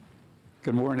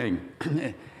Good morning.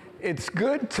 It's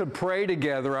good to pray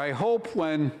together. I hope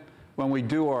when we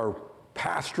do our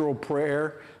pastoral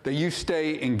prayer that you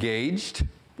stay engaged.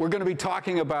 We're going to be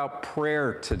talking about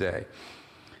prayer today.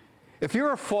 If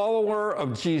you're a follower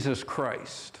of Jesus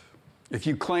Christ, if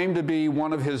you claim to be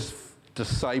one of his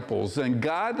disciples, then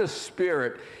God the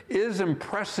Spirit is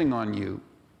impressing on you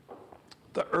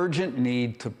the urgent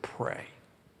need to pray.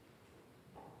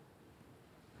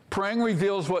 Praying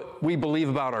reveals what we believe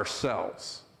about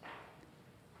ourselves.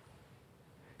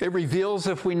 It reveals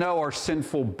if we know our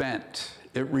sinful bent.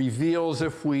 It reveals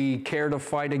if we care to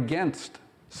fight against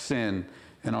sin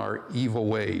and our evil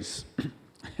ways.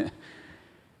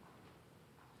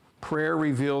 Prayer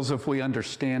reveals if we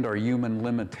understand our human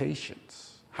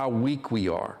limitations, how weak we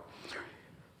are.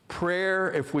 Prayer,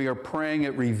 if we are praying,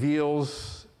 it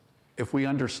reveals if we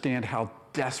understand how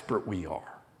desperate we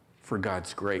are for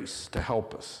God's grace to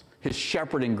help us, his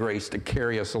shepherding grace to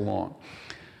carry us along.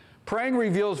 Praying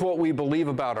reveals what we believe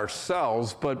about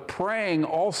ourselves, but praying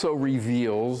also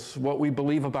reveals what we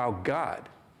believe about God.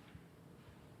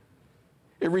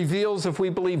 It reveals if we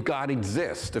believe God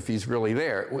exists, if he's really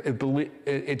there.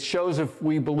 It shows if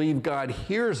we believe God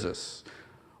hears us.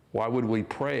 Why would we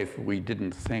pray if we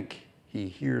didn't think he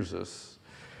hears us?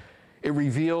 It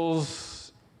reveals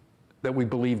that we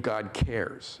believe God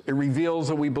cares. It reveals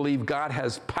that we believe God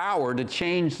has power to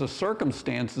change the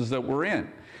circumstances that we're in.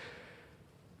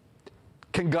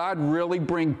 Can God really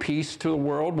bring peace to the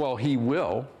world? Well, he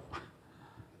will.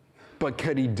 But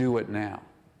could he do it now?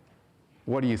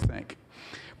 What do you think?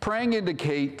 Praying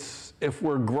indicates if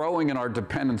we're growing in our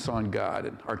dependence on God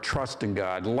and our trust in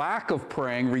God. Lack of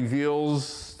praying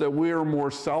reveals that we are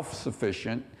more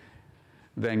self-sufficient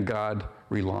than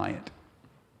God-reliant.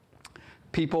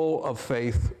 People of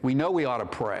faith, we know we ought to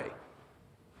pray.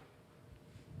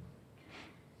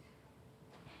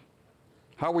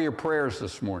 How were your prayers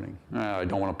this morning? I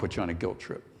don't want to put you on a guilt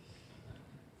trip.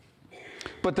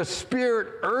 But the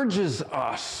Spirit urges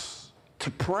us to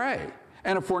pray.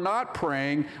 And if we're not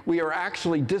praying, we are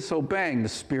actually disobeying the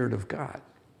Spirit of God.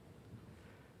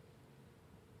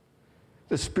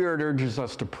 The Spirit urges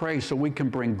us to pray so we can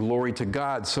bring glory to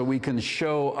God, so we can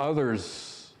show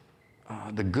others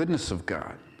the goodness of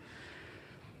God.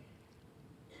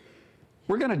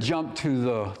 We're going to jump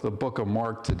to the book of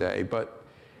Mark today, but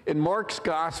in Mark's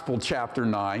Gospel, chapter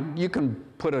 9, you can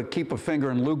keep a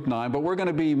finger in Luke 9, but we're going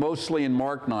to be mostly in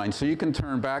Mark 9, so you can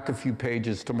turn back a few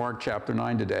pages to Mark chapter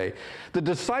 9 today. The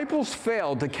disciples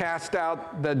failed to cast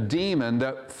out the demon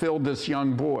that filled this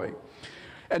young boy.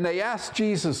 And they asked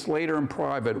Jesus later in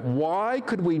private, why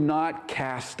could we not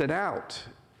cast it out?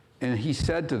 And he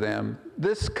said to them,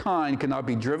 this kind cannot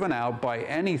be driven out by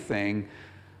anything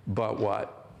but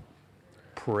what?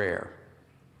 Prayer.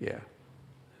 Yeah.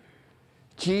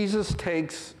 Jesus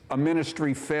takes a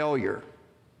ministry failure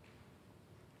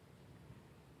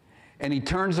and he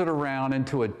turns it around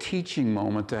into a teaching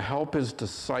moment to help his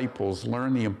disciples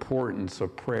learn the importance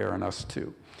of prayer, and us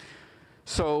too.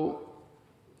 So,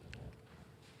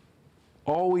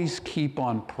 always keep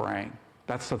on praying.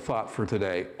 That's the thought for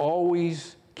today.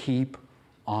 Always keep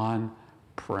on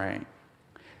praying.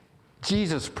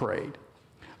 Jesus prayed.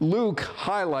 Luke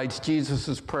highlights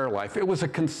Jesus' prayer life. It was a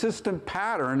consistent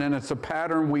pattern, and it's a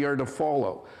pattern we are to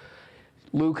follow.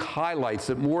 Luke highlights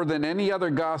it more than any other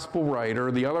gospel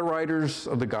writer. The other writers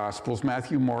of the Gospels,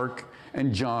 Matthew, Mark,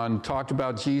 and John, talked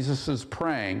about Jesus'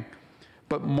 praying,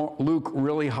 but Luke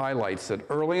really highlights it.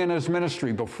 Early in his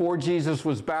ministry, before Jesus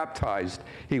was baptized,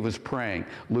 he was praying.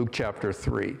 Luke chapter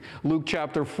 3. Luke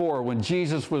chapter 4, when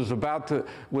Jesus was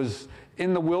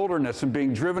in the wilderness and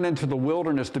being driven into the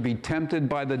wilderness to be tempted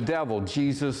by the devil,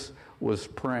 Jesus was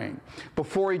praying.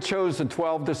 Before he chose the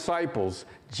 12 disciples,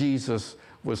 Jesus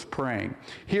was praying.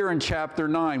 Here in chapter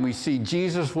 9, we see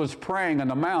Jesus was praying on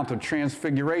the Mount of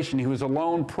Transfiguration. He was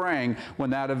alone praying when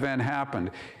that event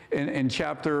happened. In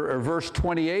verse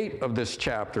 28 of this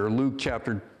chapter, Luke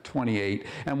chapter 28,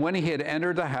 and when he had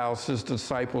entered the house, his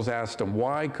disciples asked him,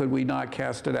 why could we not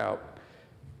cast it out?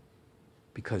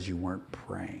 Because you weren't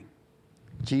praying.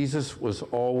 Jesus was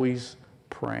always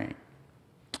praying.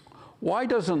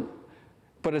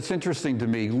 But it's interesting to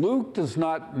me, Luke does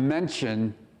not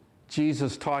mention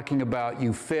Jesus talking about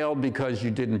you failed because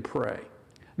you didn't pray.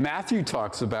 Matthew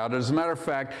talks about it. As a matter of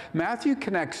fact, Matthew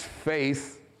connects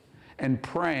faith and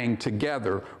praying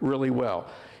together really well.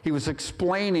 He was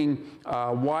explaining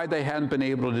why they hadn't been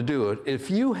able to do it.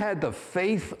 If you had the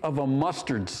faith of a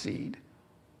mustard seed,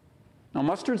 now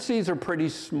mustard seeds are pretty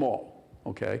small,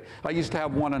 okay? I used to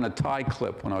have one in a tie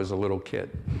clip when I was a little kid.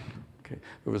 Okay?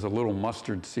 There was a little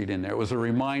mustard seed in there. It was a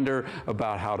reminder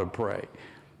about how to pray.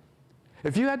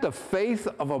 If you had the faith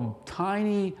of a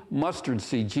tiny mustard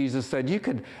seed, Jesus said, you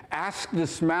could ask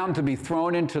this mountain to be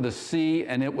thrown into the sea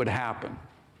and it would happen.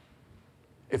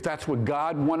 If that's what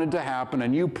God wanted to happen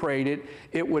and you prayed it,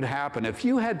 it would happen. If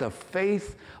you had the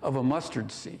faith of a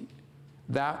mustard seed,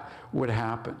 that would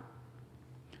happen.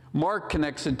 Mark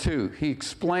connects it too. He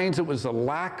explains it was a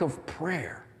lack of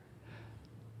prayer.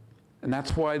 And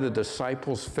that's why the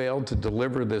disciples failed to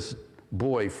deliver this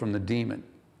boy from the demon.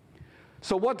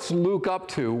 So what's Luke up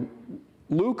to?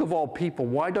 Luke, of all people,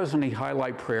 why doesn't he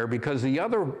highlight prayer? Because the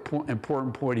other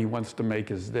important point he wants to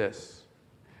make is this: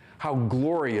 how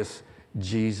glorious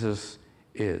Jesus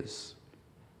is.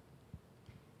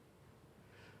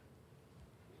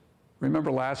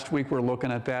 Remember last week we're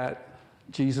looking at that?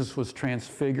 Jesus was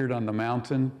transfigured on the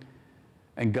mountain,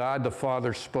 and God the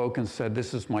Father spoke and said,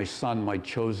 "This is my Son, my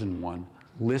chosen one.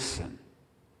 Listen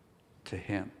to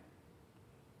him."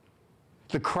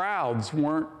 The crowds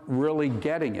weren't really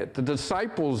getting it. The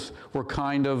disciples were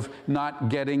kind of not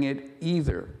getting it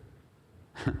either.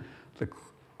 The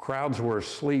crowds were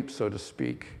asleep, so to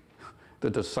speak. The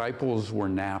disciples were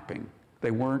napping.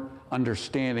 They weren't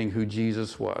understanding who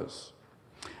Jesus was.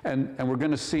 And we're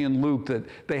going to see in Luke that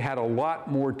they had a lot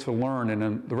more to learn. And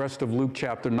in the rest of Luke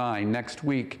chapter 9, next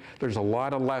week, there's a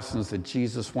lot of lessons that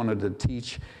Jesus wanted to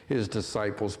teach his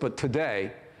disciples. But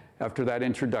today, after that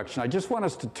introduction, I just want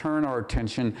us to turn our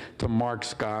attention to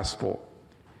Mark's gospel.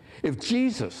 If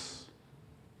Jesus,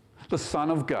 the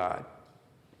Son of God,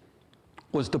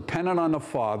 was dependent on the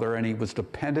Father, and he was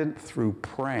dependent through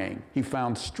praying. He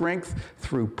found strength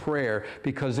through prayer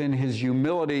because in his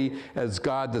humility as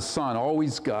God the Son,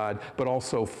 always God, but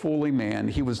also fully man,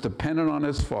 he was dependent on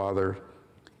his Father.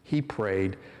 He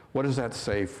prayed. What does that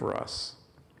say for us?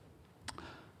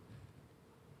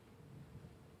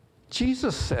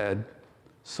 Jesus said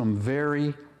some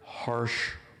very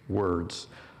harsh words.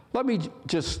 Let me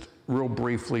just real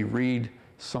briefly read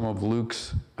some of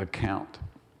Luke's account.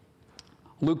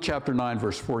 Luke chapter 9,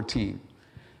 verse 14.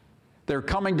 They're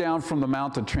coming down from the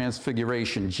Mount of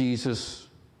Transfiguration, Jesus,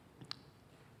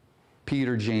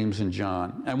 Peter, James, and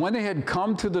John. And when they had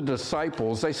come to the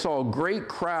disciples, they saw a great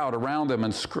crowd around them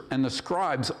and the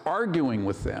scribes arguing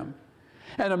with them.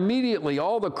 And immediately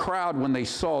all the crowd, when they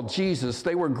saw Jesus,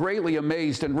 they were greatly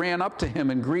amazed and ran up to him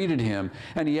and greeted him.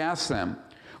 And he asked them,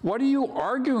 "What are you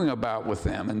arguing about with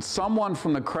them?" And someone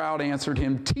from the crowd answered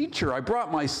him, "Teacher, I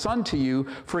brought my son to you,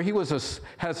 for he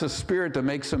has a spirit that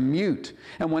makes him mute.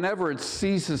 And whenever it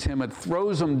seizes him, it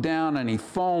throws him down, and he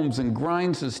foams and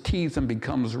grinds his teeth and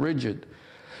becomes rigid.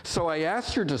 So I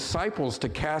asked your disciples to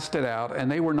cast it out, and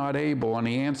they were not able." And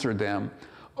he answered them,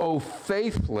 "O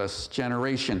faithless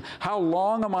generation, how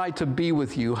long am I to be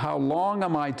with you? How long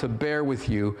am I to bear with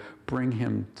you? Bring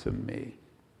him to me."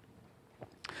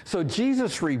 So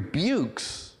Jesus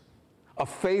rebukes a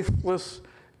faithless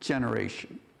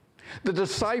generation. The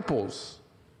disciples,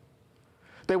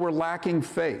 they were lacking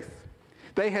faith.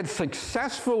 They had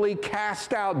successfully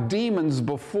cast out demons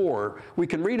before. We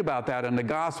can read about that in the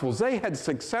Gospels. They had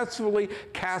successfully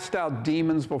cast out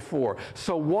demons before.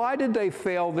 So why did they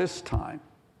fail this time?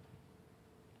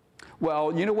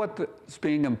 Well, you know what's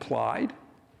being implied?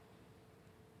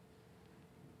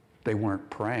 They weren't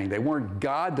praying. They weren't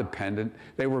God-dependent.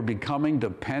 They were becoming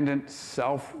dependent,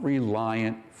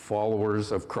 self-reliant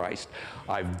followers of Christ.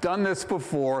 I've done this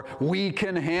before. We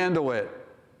can handle it.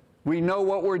 We know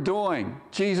what we're doing.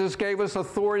 Jesus gave us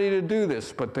authority to do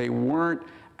this, but they weren't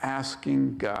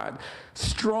asking God.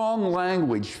 Strong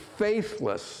language,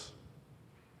 faithless.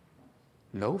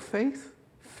 No faith?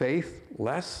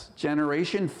 Faithless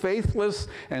generation? Faithless,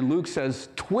 and Luke says,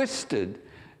 twisted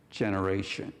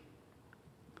generation.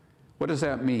 What does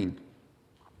that mean?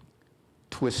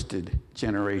 Twisted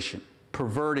generation.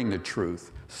 Perverting the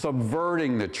truth,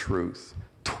 subverting the truth,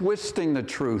 twisting the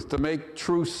truth to make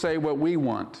truth say what we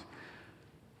want.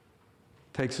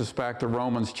 Takes us back to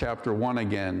Romans chapter 1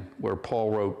 again, where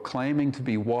Paul wrote, "Claiming to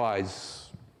be wise,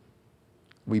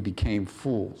 we became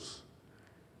fools.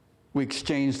 We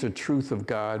exchanged the truth of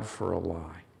God for a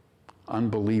lie."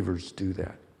 Unbelievers do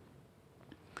that.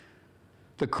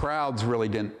 The crowds really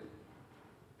didn't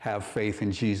have faith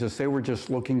in Jesus. They were just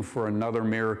looking for another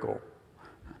miracle.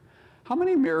 How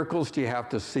many miracles do you have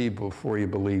to see before you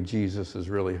believe Jesus is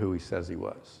really who he says he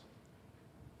was?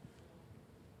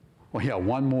 Well, yeah,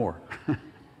 one more.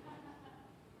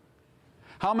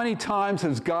 How many times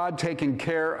has God taken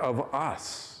care of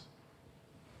us?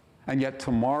 And yet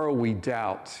tomorrow we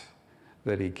doubt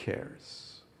that he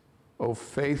cares. Oh,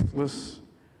 faithless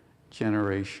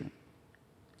generation.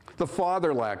 The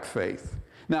father lacked faith.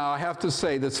 Now, I have to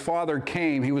say, this father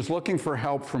came, he was looking for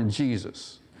help from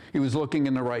Jesus. He was looking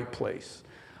in the right place.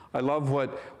 I love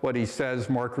what he says,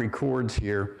 Mark records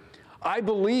here. I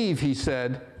believe, he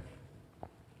said,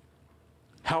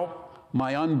 help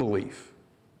my unbelief.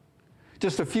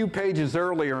 Just a few pages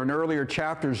earlier, in earlier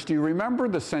chapters, do you remember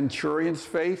the centurion's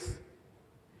faith?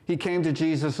 He came to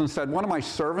Jesus and said, one of my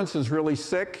servants is really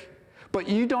sick, but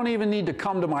you don't even need to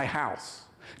come to my house.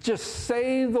 Just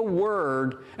say the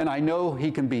word, and I know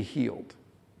he can be healed.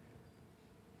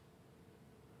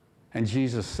 And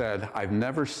Jesus said, I've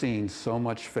never seen so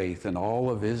much faith in all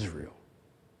of Israel.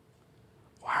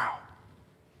 Wow.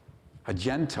 A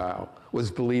Gentile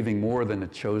was believing more than a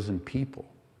chosen people.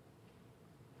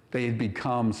 They had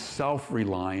become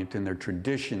self-reliant in their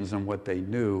traditions and what they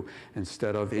knew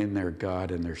instead of in their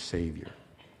God and their Savior.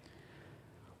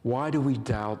 Why do we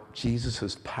doubt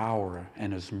Jesus' power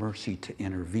and his mercy to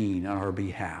intervene on our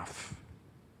behalf?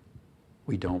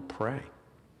 We don't pray.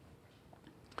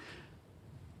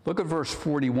 Look at verse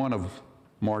 41 of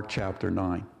Mark chapter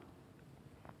 9.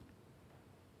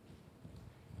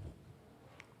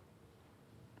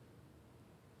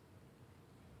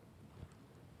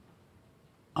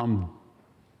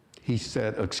 He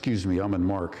said, excuse me, I'm in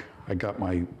Mark. I got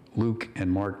my Luke and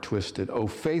Mark twisted. O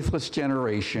faithless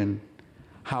generation,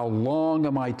 how long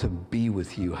am I to be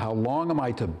with you? How long am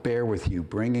I to bear with you?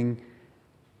 Bring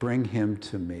him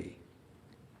to me.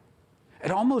 It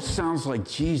almost sounds like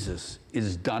Jesus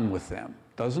is done with them,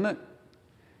 doesn't it?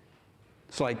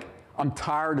 It's like, I'm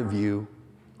tired of you.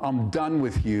 I'm done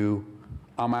with you.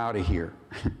 I'm out of here.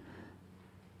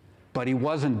 But he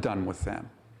wasn't done with them.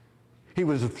 He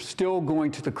was still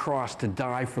going to the cross to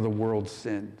die for the world's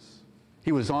sins.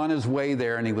 He was on his way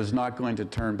there, and he was not going to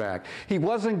turn back. He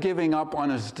wasn't giving up on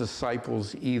his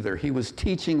disciples either. He was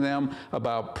teaching them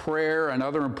about prayer and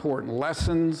other important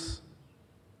lessons.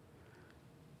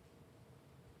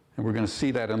 And we're going to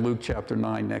see that in Luke chapter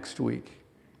 9 next week.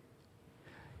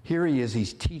 Here he is.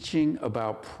 He's teaching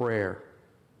about prayer.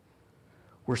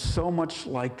 We're so much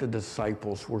like the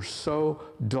disciples. We're so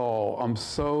dull. I'm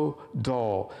so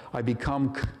dull. I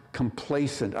become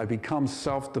complacent. I become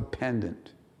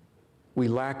self-dependent. We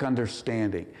lack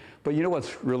understanding. But you know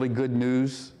what's really good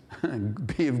news?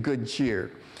 Be of good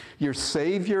cheer. Your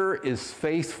Savior is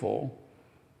faithful,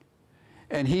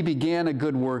 and he began a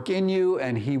good work in you,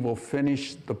 and he will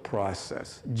finish the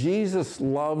process. Jesus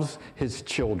loves his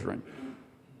children,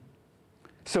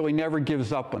 so he never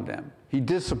gives up on them. He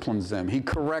disciplines them. He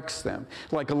corrects them.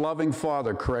 Like a loving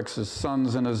father corrects his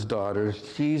sons and his daughters,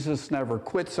 Jesus never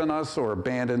quits on us or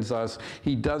abandons us.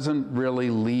 He doesn't really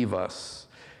leave us.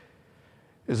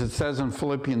 As it says in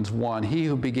Philippians 1, he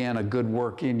who began a good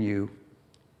work in you,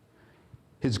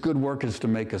 his good work is to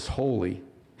make us holy.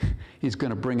 He's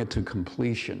going to bring it to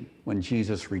completion when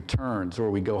Jesus returns or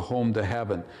we go home to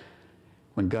heaven.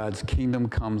 When God's kingdom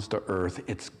comes to earth,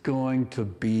 it's going to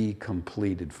be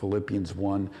completed. Philippians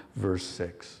 1, verse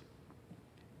 6.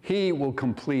 He will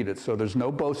complete it, so there's no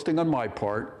boasting on my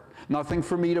part, nothing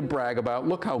for me to brag about.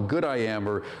 Look how good I am,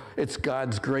 or it's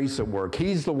God's grace at work.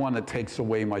 He's the one that takes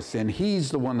away my sin. He's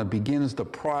the one that begins the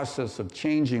process of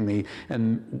changing me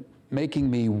and making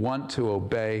me want to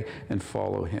obey and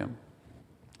follow him.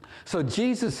 So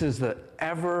Jesus is the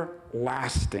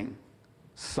everlasting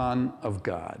Son of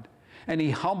God. And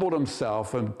he humbled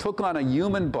himself and took on a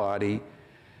human body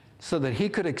so that he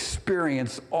could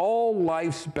experience all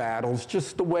life's battles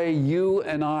just the way you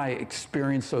and I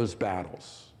experience those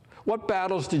battles. What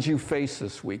battles did you face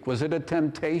this week? Was it a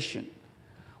temptation?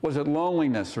 Was it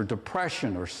loneliness or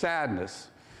depression or sadness?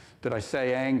 Did I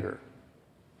say anger?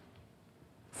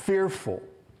 Fearful.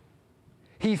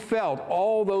 He felt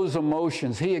all those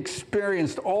emotions. He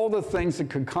experienced all the things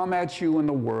that could come at you in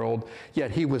the world,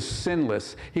 yet he was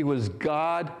sinless. He was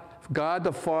God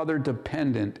the Father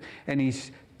dependent, and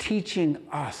he's teaching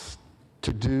us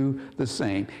to do the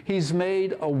same. He's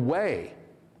made a way,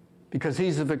 because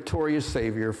he's the victorious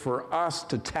Savior, for us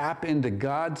to tap into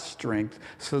God's strength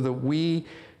so that we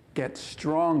get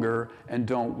stronger and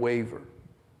don't waver.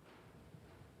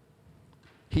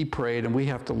 He prayed, and we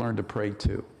have to learn to pray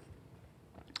too.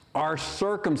 Our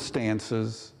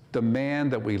circumstances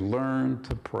demand that we learn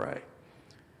to pray.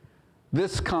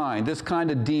 This kind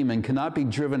of demon cannot be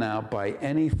driven out by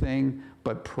anything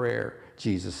but prayer,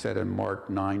 Jesus said in Mark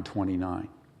 9:29.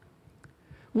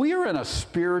 We are in a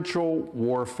spiritual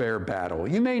warfare battle.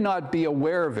 You may not be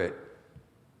aware of it.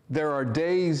 There are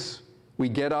days we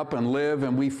get up and live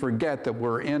and we forget that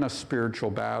we're in a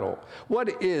spiritual battle.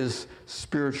 What is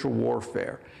spiritual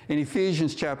warfare? In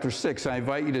Ephesians chapter 6, I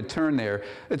invite you to turn there.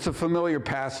 It's a familiar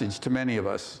passage to many of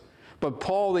us. But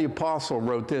Paul the Apostle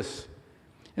wrote this,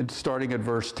 starting at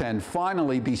verse 10.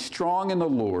 Finally, be strong in the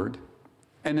Lord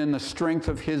and in the strength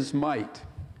of his might.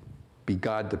 Be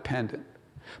God dependent.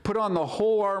 Put on the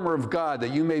whole armor of God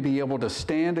that you may be able to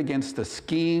stand against the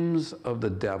schemes of the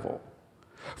devil.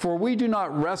 For we do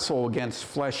not wrestle against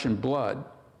flesh and blood,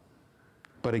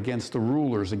 but against the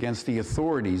rulers, against the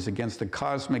authorities, against the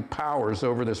cosmic powers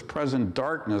over this present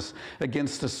darkness,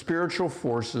 against the spiritual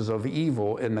forces of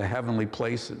evil in the heavenly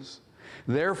places.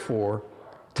 Therefore,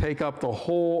 take up the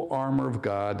whole armor of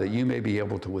God that you may be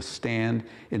able to withstand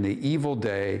in the evil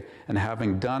day, and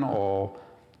having done all,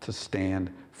 to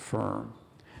stand firm.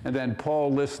 And then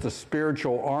Paul lists the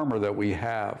spiritual armor that we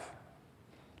have.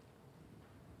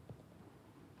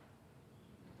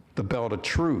 The belt of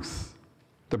truth,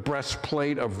 the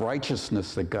breastplate of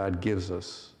righteousness that God gives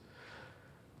us,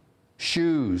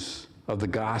 shoes of the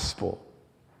gospel,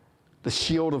 the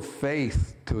shield of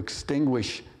faith to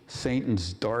extinguish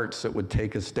Satan's darts that would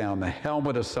take us down, the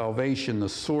helmet of salvation, the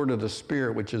sword of the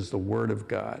Spirit, which is the Word of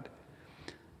God.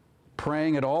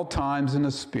 Praying at all times in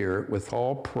the Spirit with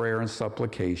all prayer and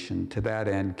supplication. To that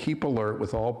end, keep alert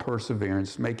with all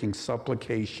perseverance, making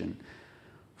supplication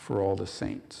for all the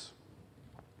saints.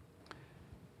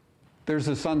 There's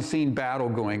this unseen battle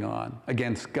going on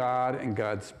against God and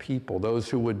God's people, those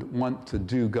who would want to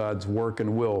do God's work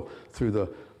and will through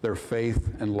their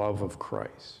faith and love of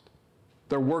Christ.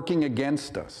 They're working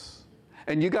against us.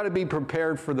 And you got to be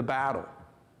prepared for the battle.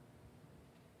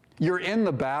 You're in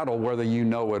the battle whether you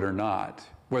know it or not,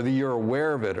 whether you're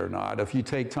aware of it or not. If you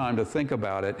take time to think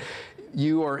about it,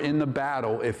 you are in the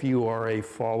battle if you are a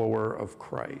follower of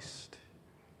Christ.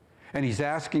 And he's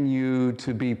asking you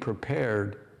to be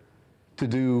prepared to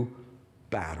do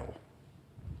battle.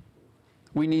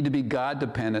 We need to be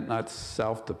God-dependent, not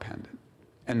self-dependent.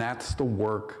 And that's the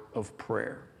work of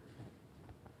prayer.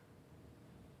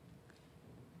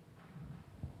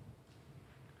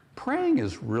 Praying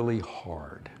is really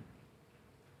hard.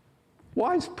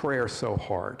 Why is prayer so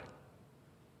hard?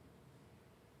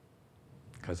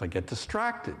 Because I get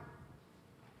distracted.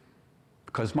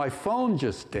 Because my phone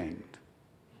just dinged.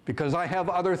 Because I have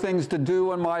other things to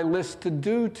do on my list to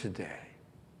do today.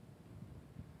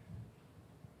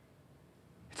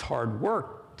 It's hard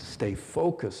work to stay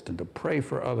focused and to pray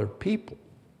for other people.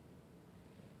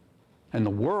 And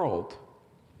the world,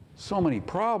 so many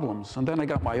problems, and then I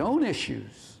got my own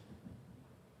issues.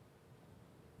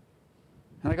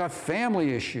 And I got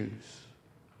family issues.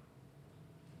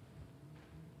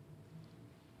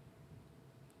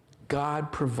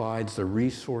 God provides the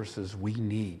resources we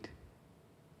need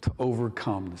to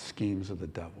overcome the schemes of the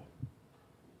devil.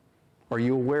 Are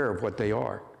you aware of what they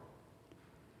are?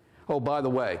 Oh, by the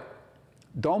way,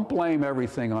 don't blame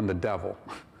everything on the devil.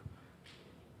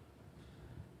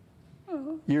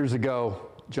 Years ago,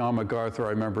 John MacArthur, I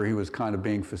remember he was kind of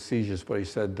being facetious, but he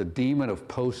said, the demon of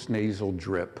postnasal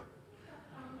drip.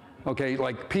 Okay,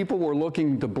 like people were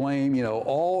looking to blame,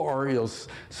 all our ills.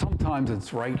 Sometimes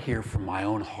it's right here from my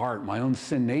own heart, my own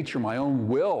sin nature, my own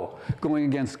will, going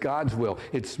against God's will.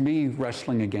 It's me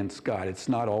wrestling against God. It's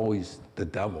not always the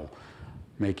devil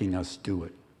making us do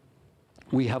it.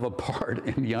 We have a part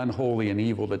in the unholy and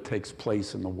evil that takes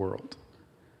place in the world.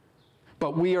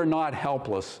 But we are not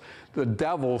helpless. The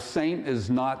devil, Satan,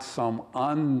 is not some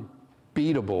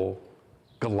unbeatable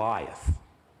Goliath.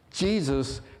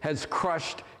 Jesus has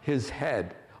crushed his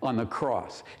head on the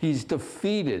cross. He's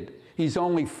defeated. He's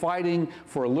only fighting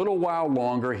for a little while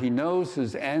longer. He knows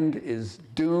his end is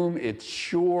doom. It's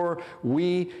sure.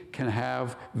 We can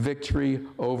have victory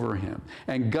over him.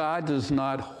 And God does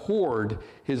not hoard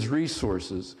his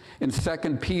resources. In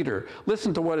 2 Peter,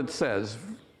 listen to what it says.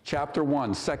 Chapter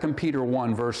 1, 2 Peter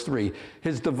 1, verse 3.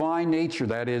 His divine nature,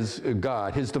 that is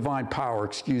God, his divine power,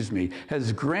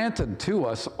 has granted to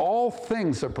us all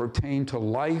things that pertain to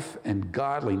life and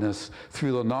godliness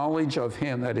through the knowledge of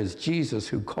him, that is Jesus,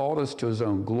 who called us to his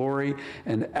own glory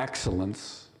and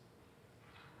excellence.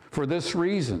 For this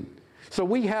reason. So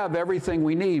we have everything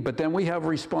we need, but then we have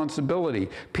responsibility.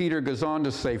 Peter goes on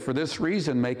to say, for this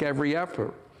reason, make every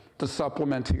effort to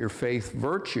supplement to your faith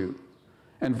virtue.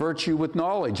 And virtue with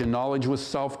knowledge, and knowledge with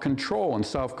self-control, and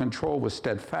self-control with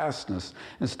steadfastness,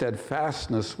 and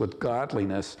steadfastness with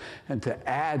godliness, and to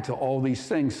add to all these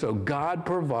things. So God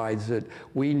provides it.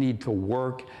 We need to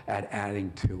work at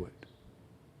adding to it.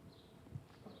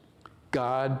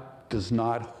 God does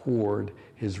not hoard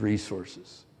his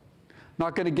resources.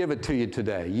 Not going to give it to you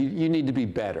today. You need to be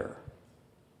better.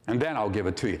 And then I'll give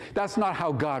it to you. That's not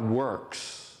how God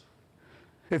works.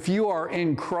 If you are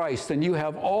in Christ and you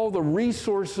have all the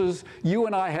resources, you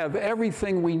and I have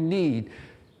everything we need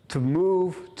to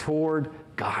move toward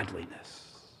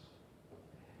godliness.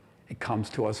 It comes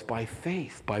to us by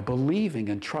faith, by believing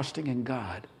and trusting in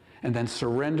God, and then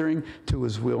surrendering to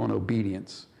his will and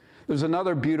obedience. There's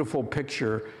another beautiful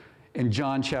picture in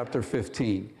John chapter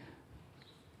 15.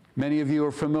 Many of you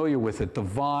are familiar with it, the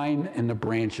vine and the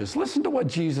branches. Listen to what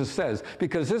Jesus says,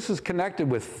 because this is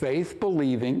connected with faith,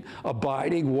 believing,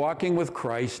 abiding, walking with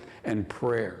Christ, and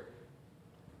prayer.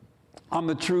 I'm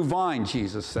the true vine,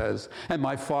 Jesus says, and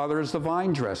my Father is the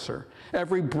vine dresser.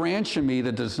 Every branch in me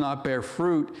that does not bear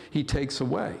fruit, he takes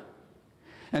away.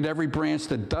 And every branch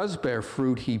that does bear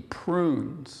fruit, he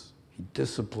prunes, he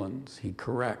disciplines, he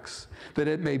corrects, that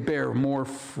it may bear more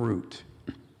fruit.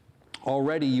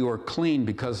 Already you are clean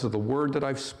because of the word that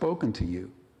I've spoken to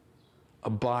you.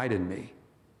 Abide in me,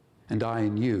 and I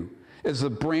in you. As the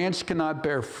branch cannot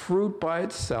bear fruit by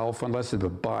itself unless it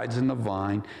abides in the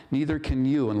vine, neither can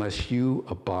you unless you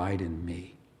abide in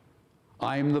me.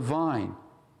 I am the vine,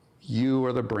 you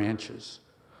are the branches.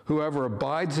 Whoever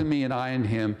abides in me and I in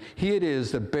him, he it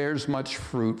is that bears much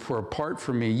fruit, for apart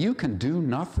from me you can do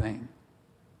nothing.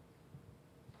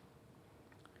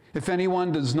 If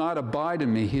anyone does not abide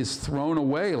in me, he is thrown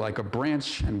away like a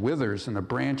branch and withers, and the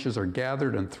branches are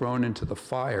gathered and thrown into the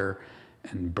fire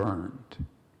and burned.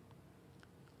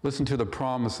 Listen to the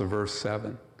promise of verse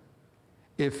 7.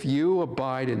 If you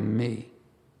abide in me,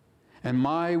 and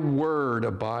my word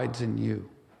abides in you,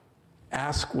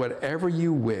 ask whatever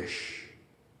you wish,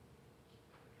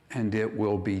 and it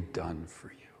will be done for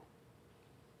you.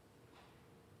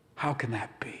 How can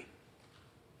that be?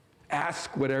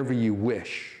 Ask whatever you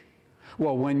wish.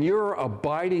 Well, when you're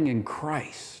abiding in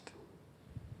Christ,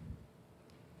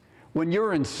 when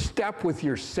you're in step with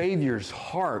your Savior's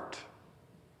heart,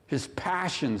 his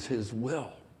passions, his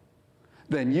will,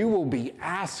 then you will be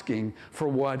asking for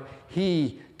what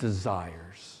he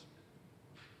desires.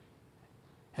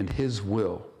 And his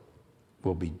will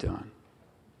be done.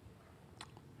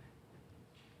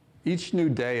 Each new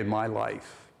day in my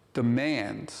life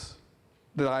demands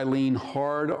that I lean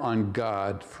hard on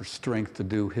God for strength to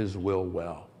do his will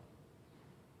well.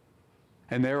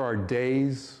 And there are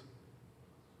days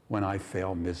when I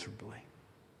fail miserably.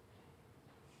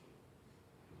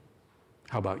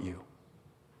 How about you?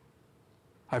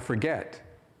 I forget.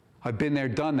 I've been there,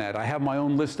 done that. I have my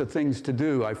own list of things to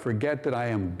do. I forget that I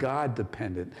am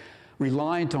God-dependent,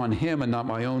 reliant on him and not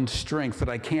my own strength, that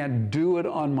I can't do it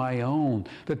on my own,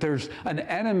 that there's an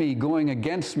enemy going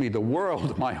against me, the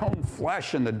world, my own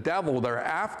flesh, and the devil. They're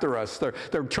after us.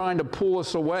 They're trying to pull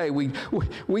us away.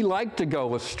 We like to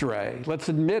go astray. Let's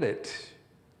admit it.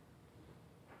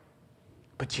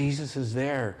 But Jesus is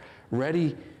there,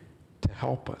 ready to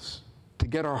help us, to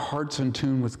get our hearts in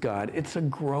tune with God. It's a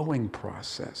growing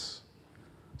process.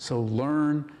 So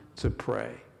learn to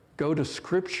pray. Go to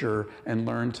Scripture and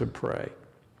learn to pray.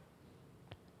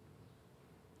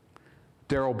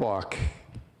 Darrell Bock,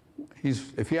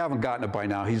 if you haven't gotten it by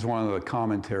now, he's one of the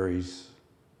commentaries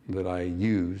that I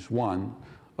use, one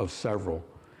of several.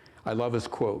 I love his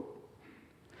quote.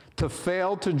 To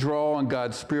fail to draw on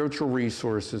God's spiritual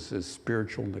resources is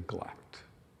spiritual neglect.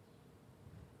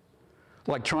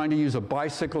 Like trying to use a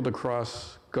bicycle to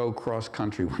go cross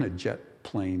country when a jet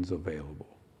plane's available.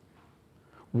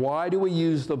 Why do we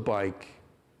use the bike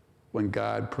when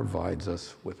God provides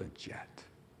us with a jet?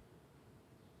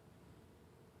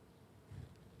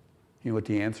 You know what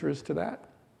the answer is to that?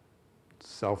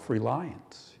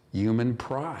 Self-reliance, human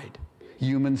pride,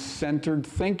 human-centered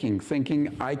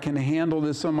thinking I can handle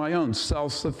this on my own,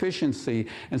 self-sufficiency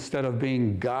instead of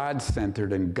being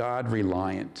God-centered and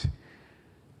God-reliant.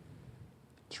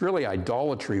 It's really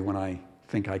idolatry when I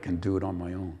think I can do it on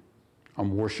my own.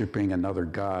 I'm worshiping another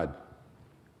God.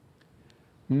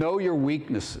 Know your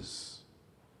weaknesses.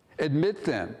 Admit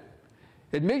them.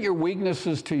 Admit your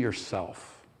weaknesses to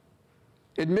yourself.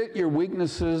 Admit your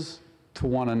weaknesses to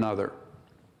one another.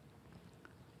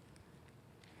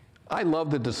 I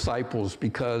love the disciples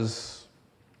because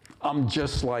I'm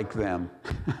just like them.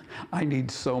 I need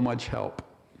so much help.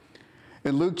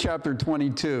 In Luke chapter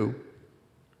 22,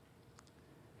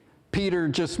 Peter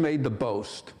just made the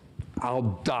boast,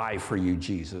 I'll die for you,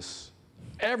 Jesus.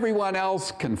 Everyone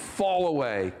else can fall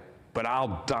away, but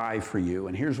I'll die for you.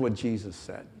 And here's what Jesus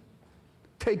said.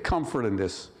 Take comfort in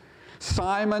this.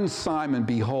 Simon, Simon,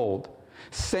 behold,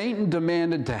 Satan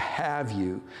demanded to have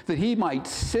you, that he might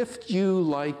sift you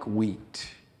like wheat.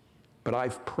 But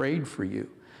I've prayed for you,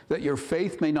 that your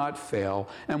faith may not fail,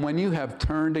 and when you have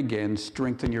turned again,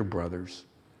 strengthen your brothers.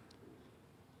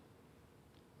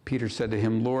 Peter said to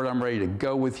him, Lord, I'm ready to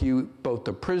go with you both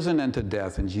to prison and to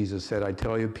death. And Jesus said, I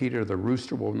tell you, Peter, the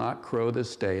rooster will not crow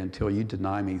this day until you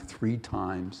deny me 3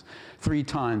 times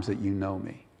that you know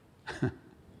me.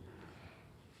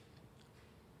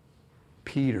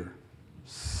 Peter,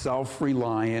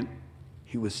 self-reliant,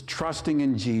 He was trusting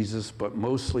in Jesus, but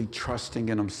mostly trusting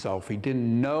in himself. He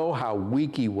didn't know how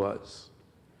weak he was.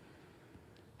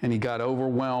 And he got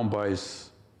overwhelmed by his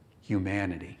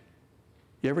humanity.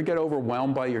 You ever get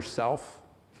overwhelmed by yourself?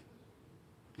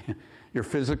 Your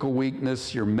physical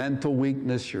weakness, your mental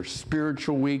weakness, your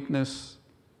spiritual weakness.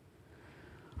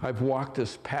 I've walked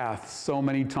this path so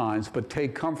many times, but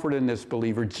take comfort in this,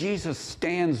 believer. Jesus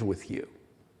stands with you.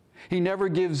 He never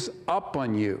gives up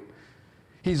on you.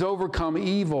 He's overcome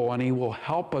evil, and he will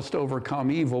help us to overcome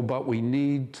evil, but we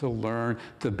need to learn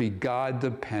to be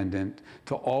God-dependent,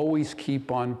 to always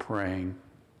keep on praying.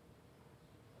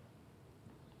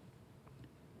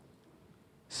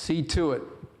 See to it,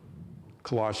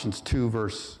 Colossians 2,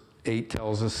 verse 8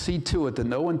 tells us, see to it that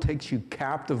no one takes you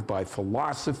captive by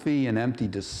philosophy and empty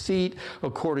deceit,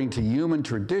 according to human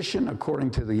tradition,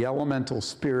 according to the elemental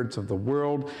spirits of the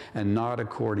world, and not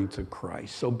according to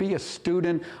Christ. So be a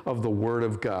student of the Word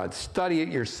of God. Study it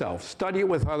yourself. Study it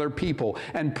with other people.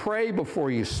 And pray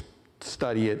before you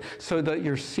study it so that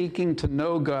you're seeking to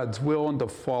know God's will and to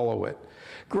follow it.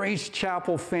 Grace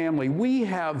Chapel family, we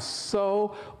have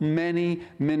so many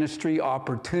ministry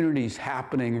opportunities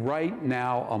happening right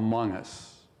now among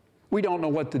us. We don't know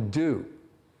what to do.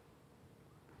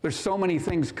 There's so many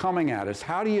things coming at us.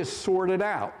 How do you sort it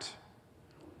out?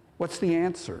 What's the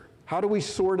answer? How do we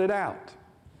sort it out?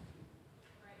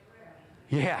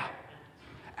 Yeah.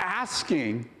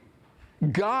 Asking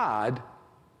God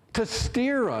to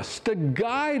steer us, to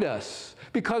guide us,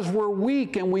 because we're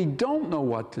weak and we don't know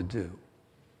what to do.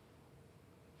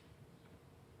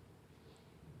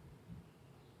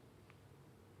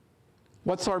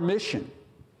 What's our mission?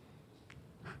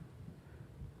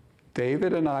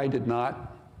 David and I did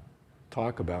not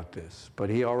talk about this, but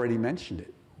he already mentioned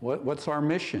it. What's our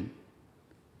mission?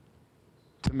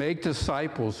 To make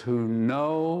disciples who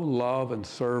know, love, and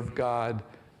serve God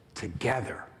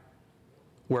together,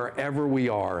 wherever we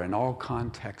are, in all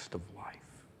contexts of life.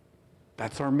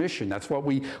 That's our mission. That's what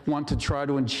we want to try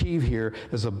to achieve here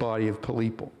as a body of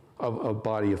people,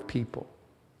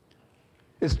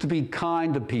 is to be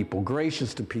kind to people,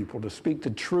 gracious to people, to speak the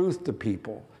truth to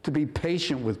people, to be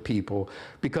patient with people,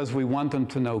 because we want them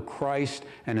to know Christ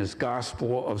and his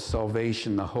gospel of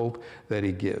salvation, the hope that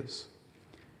he gives.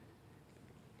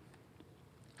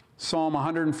 Psalm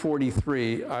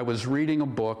 143, I was reading a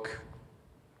book,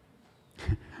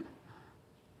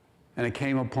 and it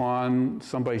came upon,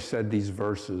 somebody said these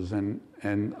verses,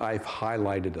 and I've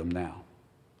highlighted them now.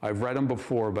 I've read them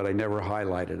before, but I never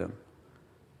highlighted them.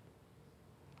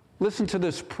 Listen to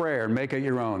this prayer and make it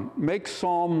your own. Make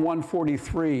Psalm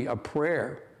 143 a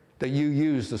prayer that you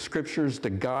use, the scriptures to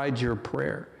guide your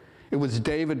prayer. It was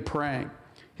David praying.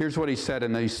 Here's what he said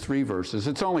in these 3 verses.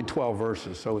 It's only 12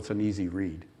 verses, so it's an easy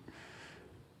read,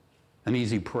 an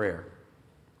easy prayer.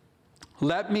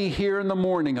 Let me hear in the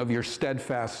morning of your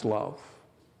steadfast love.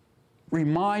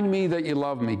 Remind me that you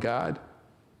love me, God,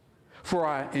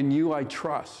 for in you I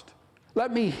trust.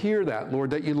 Let me hear that,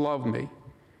 Lord, that you love me.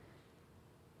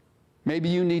 Maybe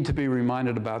you need to be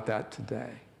reminded about that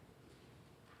today.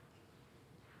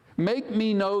 Make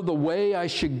me know the way I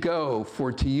should go,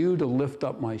 for to you to lift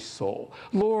up my soul.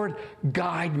 Lord,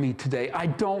 guide me today. I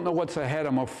don't know what's ahead.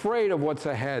 I'm afraid of what's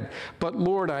ahead. But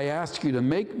Lord, I ask you to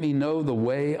make me know the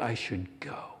way I should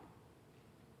go.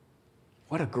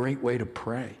 What a great way to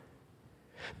pray.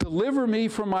 Deliver me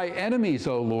from my enemies,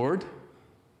 O Lord.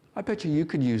 I bet you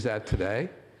could use that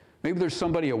today. Maybe there's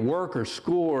somebody at work or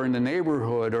school or in the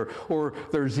neighborhood, or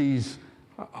there's these,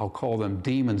 I'll call them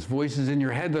demons, voices in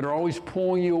your head that are always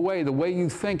pulling you away, the way you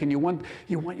think, and you want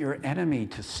your enemy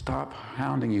to stop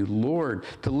hounding you. Lord,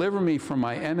 deliver me from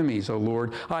my enemies, O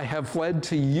Lord. I have fled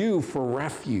to you for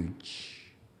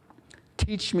refuge.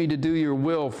 Teach me to do your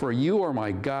will, for you are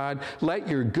my God. Let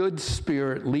your good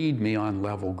spirit lead me on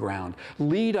level ground.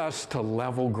 Lead us to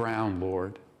level ground,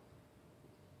 Lord.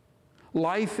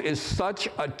 Life is such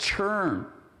a churn.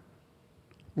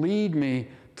 Lead me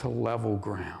to level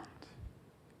ground.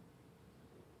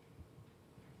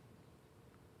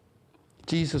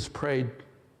 Jesus prayed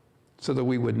so that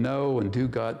we would know and do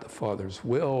God the Father's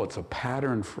will. It's a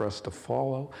pattern for us to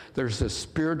follow. There's this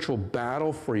spiritual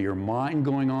battle for your mind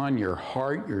going on, your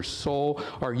heart, your soul.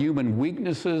 Our human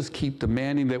weaknesses keep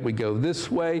demanding that we go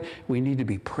this way. We need to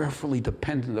be prayerfully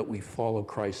dependent that we follow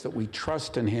Christ, that we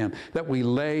trust in him, that we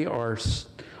lay our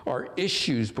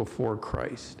issues before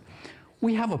Christ.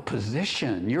 We have a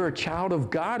position. You're a child of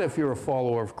God if you're a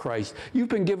follower of Christ. You've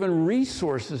been given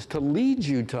resources to lead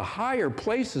you to higher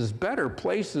places, better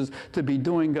places to be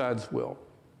doing God's will.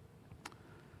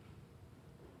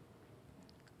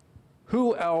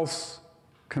 Who else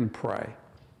can pray?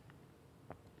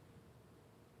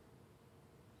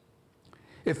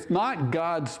 If not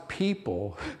God's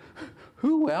people,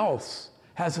 who else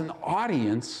has an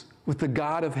audience with the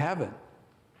God of heaven?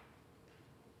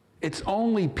 It's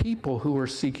only people who are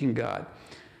seeking God.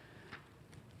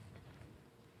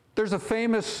 There's a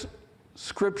famous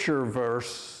scripture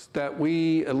verse that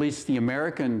we, at least the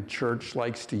American church,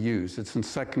 likes to use. It's in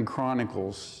 2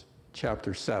 Chronicles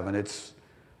chapter 7. It's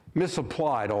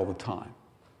misapplied all the time.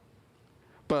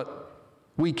 But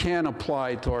we can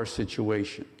apply it to our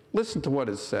situation. Listen to what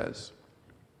it says.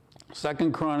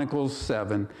 2 Chronicles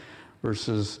 7,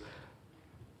 verses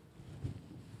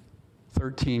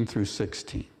 13 through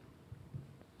 16.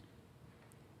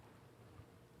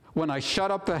 When I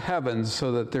shut up the heavens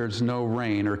so that there's no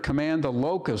rain, or command the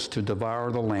locust to devour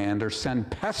the land, or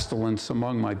send pestilence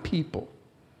among my people,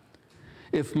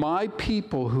 if my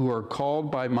people who are called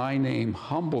by my name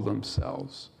humble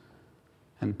themselves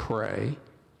and pray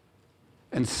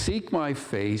and seek my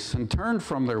face and turn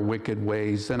from their wicked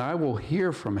ways, then I will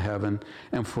hear from heaven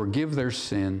and forgive their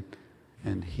sin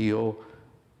and heal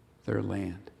their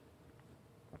land.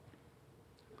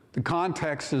 The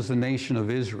context is the nation of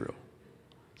Israel.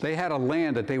 They had a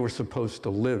land that they were supposed to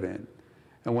live in.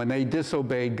 And when they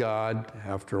disobeyed God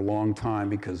after a long time,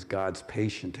 because God's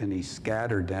patient and he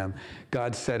scattered them,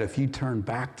 God said, if you turn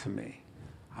back to me,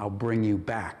 I'll bring you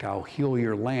back. I'll heal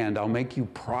your land. I'll make you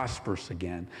prosperous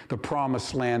again. The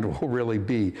promised land will really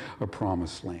be a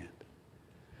promised land.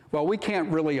 Well, we can't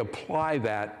really apply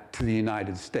that to the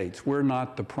United States. We're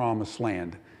not the promised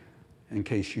land, in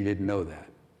case you didn't know that.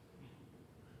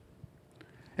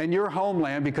 And your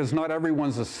homeland, because not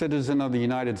everyone's a citizen of the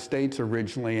United States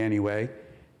originally anyway,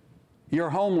 your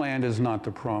homeland is not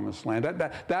the promised land.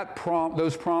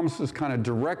 Those promises kind of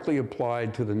directly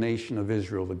applied to the nation of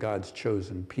Israel, the God's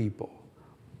chosen people.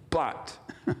 But,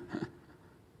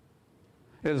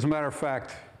 as a matter of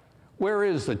fact, where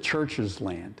is the church's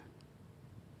land?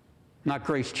 Not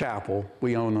Grace Chapel.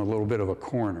 We own a little bit of a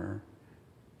corner.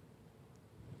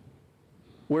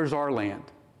 Where's our land?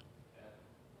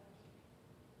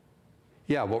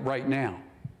 Yeah, but right now,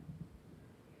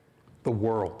 the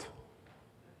world.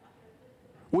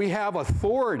 We have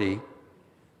authority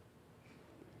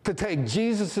to take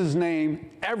Jesus' name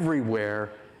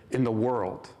everywhere in the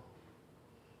world,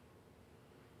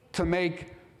 to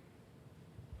make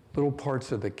little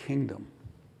parts of the kingdom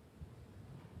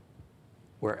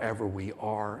wherever we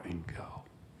are and go.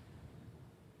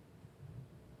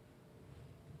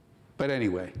 But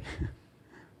anyway,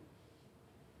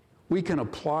 we can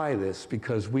apply this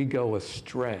because we go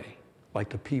astray like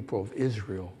the people of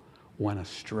Israel went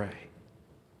astray.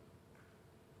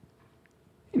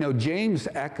 You know, James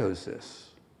echoes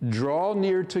this. Draw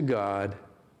near to God,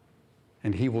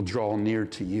 and he will draw near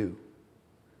to you.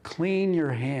 Clean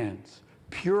your hands.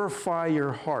 Purify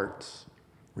your hearts.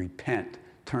 Repent.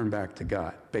 Turn back to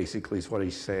God, basically is what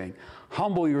he's saying.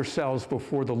 Humble yourselves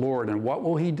before the Lord, and what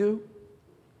will he do?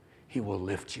 He will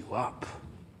lift you up.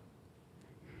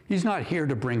 He's not here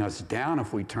to bring us down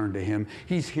if we turn to him.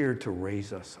 He's here to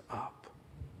raise us up.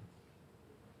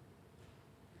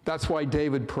 That's why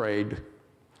David prayed,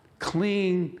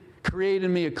 create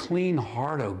in me a clean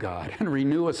heart, O God, and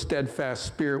renew a steadfast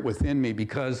spirit within me,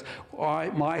 because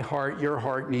my heart, your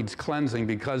heart needs cleansing,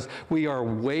 because we are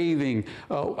waving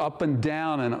up and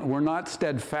down and we're not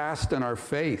steadfast in our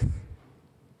faith.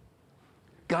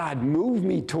 God, move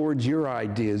me towards your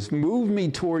ideas. Move me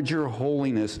towards your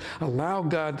holiness. Allow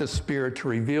God the Spirit to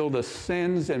reveal the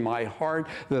sins in my heart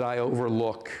that I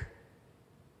overlook.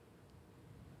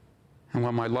 And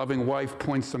when my loving wife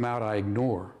points them out, I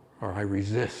ignore or I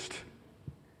resist.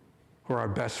 Or our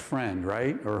best friend,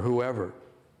 right? Or whoever.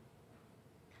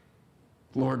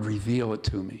 Lord, reveal it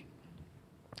to me.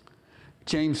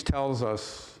 James tells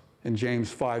us in James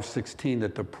 5:16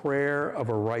 that the prayer of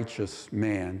a righteous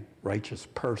man, righteous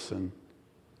person,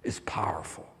 is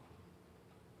powerful.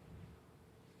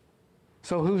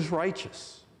 So who's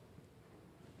righteous?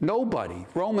 Nobody.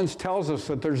 Romans tells us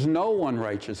that there's no one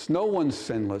righteous, no one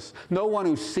sinless, no one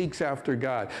who seeks after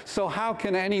God. So how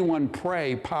can anyone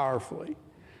pray powerfully?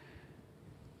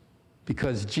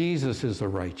 Because Jesus is the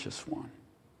righteous one.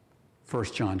 1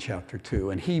 John chapter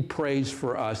 2. And he prays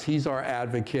for us. He's our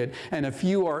advocate. And if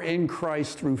you are in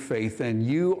Christ through faith, then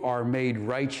you are made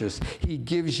righteous. He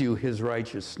gives you his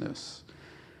righteousness.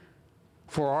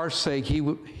 For our sake,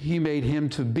 he made him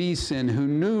to be sin who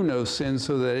knew no sin,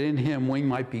 so that in him we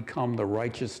might become the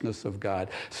righteousness of God.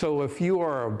 So if you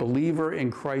are a believer in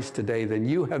Christ today, then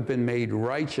you have been made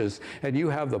righteous, and you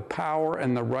have the power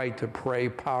and the right to pray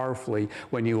powerfully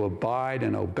when you abide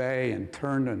and obey and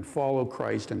turn and follow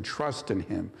Christ and trust in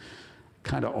him.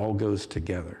 Kind of all goes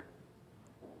together.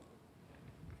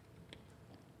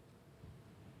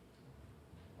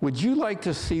 Would you like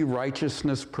to see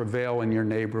righteousness prevail in your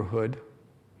neighborhood?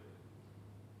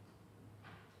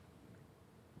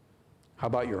 How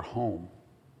about your home?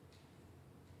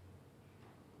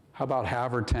 How about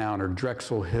Havertown or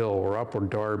Drexel Hill or Upper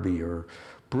Darby or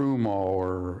Broomall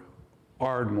or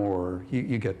Ardmore?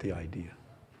 You get the idea.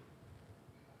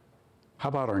 How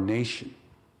about our nation?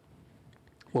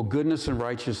 Well, goodness and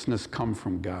righteousness come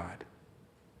from God.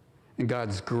 And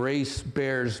God's grace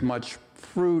bears much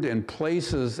fruit in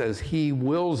places as He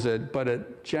wills it, but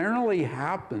it generally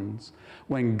happens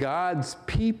when God's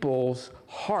people's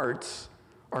hearts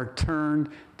are turned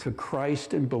to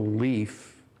Christ in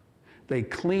belief. They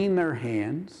clean their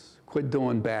hands, quit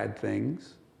doing bad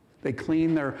things. They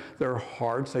clean their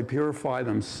hearts. They purify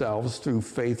themselves through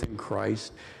faith in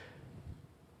Christ.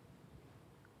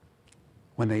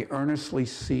 When they earnestly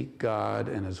seek God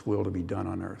and His will to be done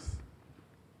on earth.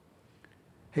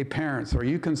 Hey, parents, are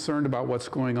you concerned about what's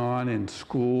going on in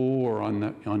school or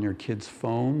on your kids'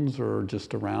 phones or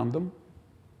just around them?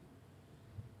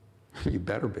 You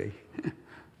better be.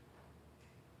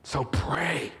 So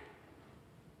pray.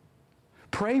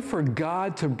 Pray for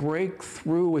God to break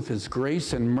through with His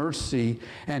grace and mercy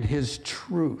and His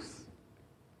truth.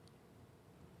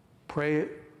 Pray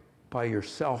by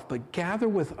yourself, but gather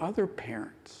with other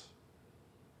parents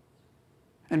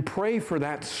and pray for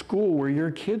that school where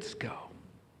your kids go.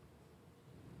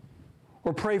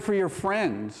 Or pray for your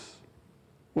friends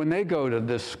when they go to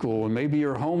this school, and maybe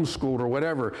you're homeschooled or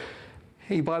whatever.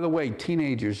 Hey, by the way,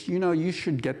 teenagers, you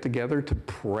should get together to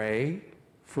pray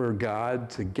for God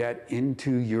to get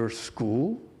into your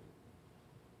school.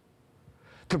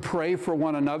 To pray for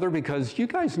one another, because you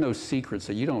guys know secrets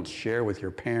that you don't share with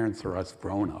your parents or us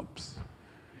grown-ups.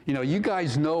 You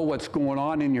guys know what's going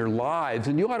on in your lives,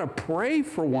 and you ought to pray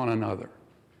for one another.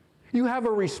 You have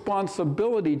a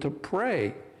responsibility to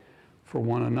pray for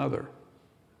one another.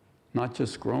 Not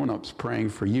just grown-ups praying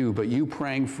for you, but you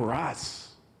praying for us.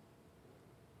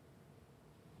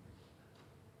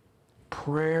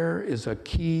 Prayer is a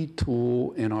key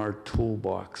tool in our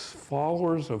toolbox.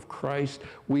 Followers of Christ,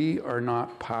 we are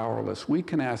not powerless. We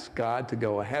can ask God to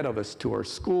go ahead of us to our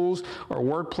schools, our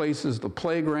workplaces, the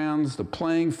playgrounds, the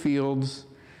playing fields,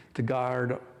 to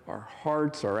guard our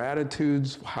hearts, our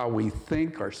attitudes, how we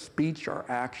think, our speech, our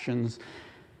actions,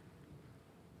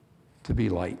 to be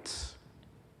lights.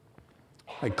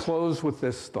 I close with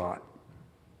this thought.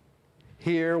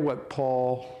 Hear what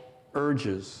Paul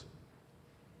urges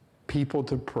people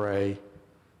to pray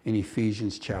in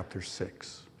Ephesians chapter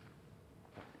 6.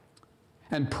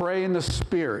 And pray in the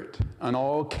Spirit on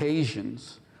all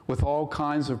occasions with all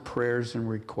kinds of prayers and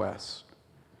requests.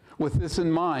 With this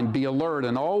in mind, be alert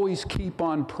and always keep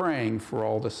on praying for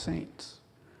all the saints.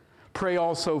 Pray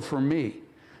also for me,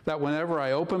 that whenever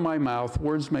I open my mouth,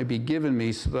 words may be given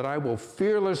me so that I will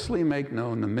fearlessly make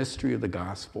known the mystery of the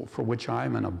gospel, for which I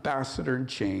am an ambassador in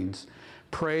chains.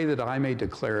 Pray that I may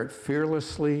declare it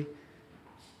fearlessly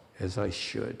as I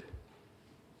should.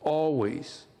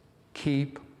 Always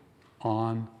keep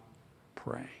on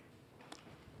praying.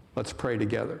 Let's pray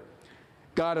together.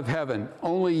 God of heaven,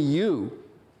 only you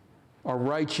are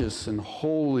righteous and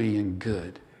holy and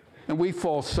good. And we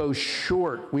fall so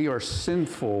short. We are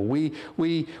sinful.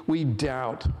 We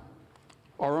doubt.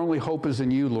 Our only hope is in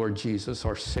you, Lord Jesus,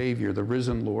 our Savior, the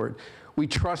risen Lord. We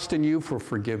trust in you for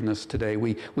forgiveness today.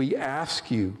 We ask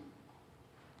you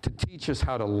to teach us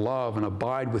how to love and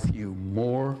abide with you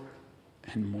more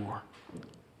and more.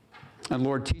 And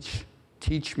Lord,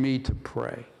 teach me to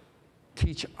pray.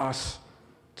 Teach us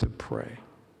to pray.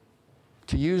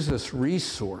 To use this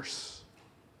resource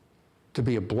to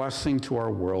be a blessing to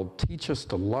our world. Teach us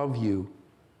to love you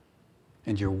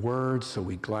and your word so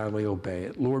we gladly obey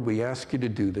it. Lord, we ask you to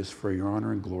do this for your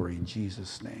honor and glory in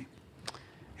Jesus' name.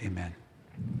 Amen.